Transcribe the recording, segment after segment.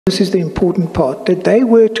this is the important part, that they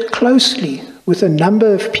worked closely with a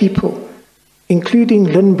number of people, including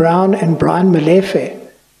Lynn Brown and Brain Molefe,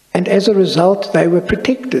 and as a result, they were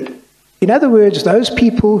protected. In other words, those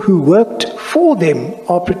people who worked for them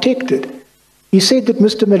are protected. He said that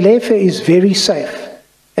Mr. Molefe is very safe,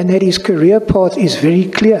 and that his career path is very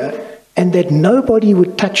clear, and that nobody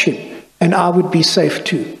would touch him, and I would be safe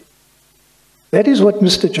too. That is what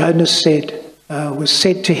Mr. Jonas said, was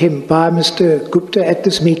said to him by Mr. Gupta at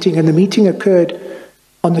this meeting, and the meeting occurred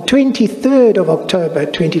on the 23rd of October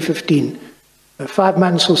 2015, 5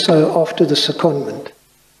 months or so after the secondment.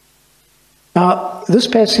 Now, this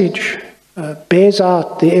passage bears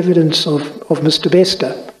out the evidence of Mr.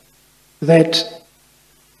 Bester, that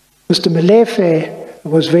Mr. Molefe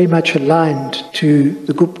was very much aligned to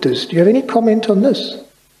the Guptas. Do you have any comment on this?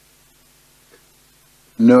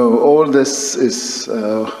 No, all this is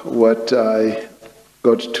what I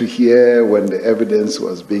got to hear when the evidence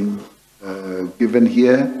was being given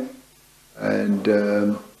here, and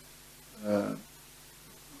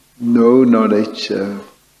no knowledge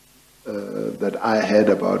that I had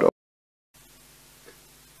about all.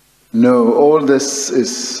 No, all this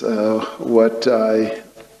is what I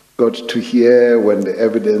got to hear when the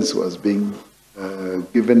evidence was being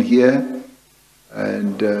given here,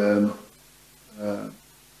 and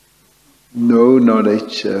no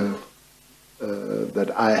knowledge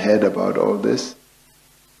that I had about all this.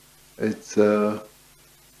 It's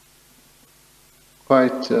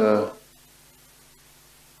quite,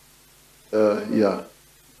 yeah,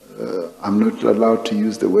 I'm not allowed to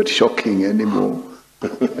use the word shocking anymore.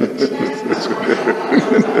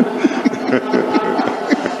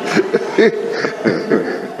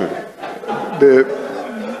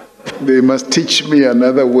 They must teach me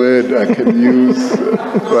another word I can use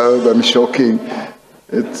rather than shocking.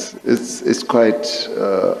 It's quite,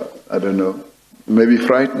 I don't know, maybe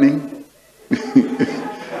frightening.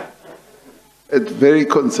 It's very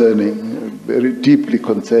concerning, very deeply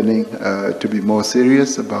concerning to be more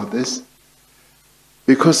serious about this.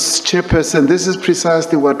 Because, Chairperson, this is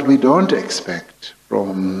precisely what we don't expect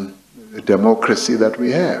from the democracy that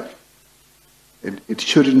we have. It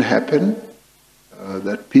shouldn't happen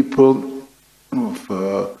that people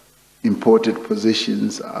of imported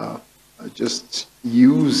positions are just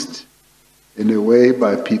used in a way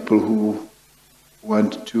by people who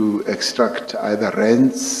want to extract either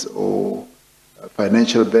rents or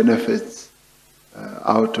financial benefits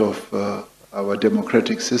out of our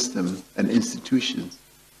democratic system and institutions.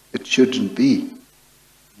 It shouldn't be.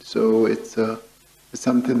 So it's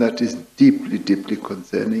something that is deeply, deeply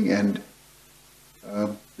concerning, and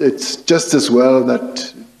it's just as well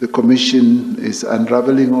that the Commission is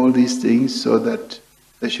unraveling all these things so that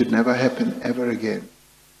they should never happen ever again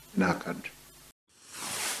in our country.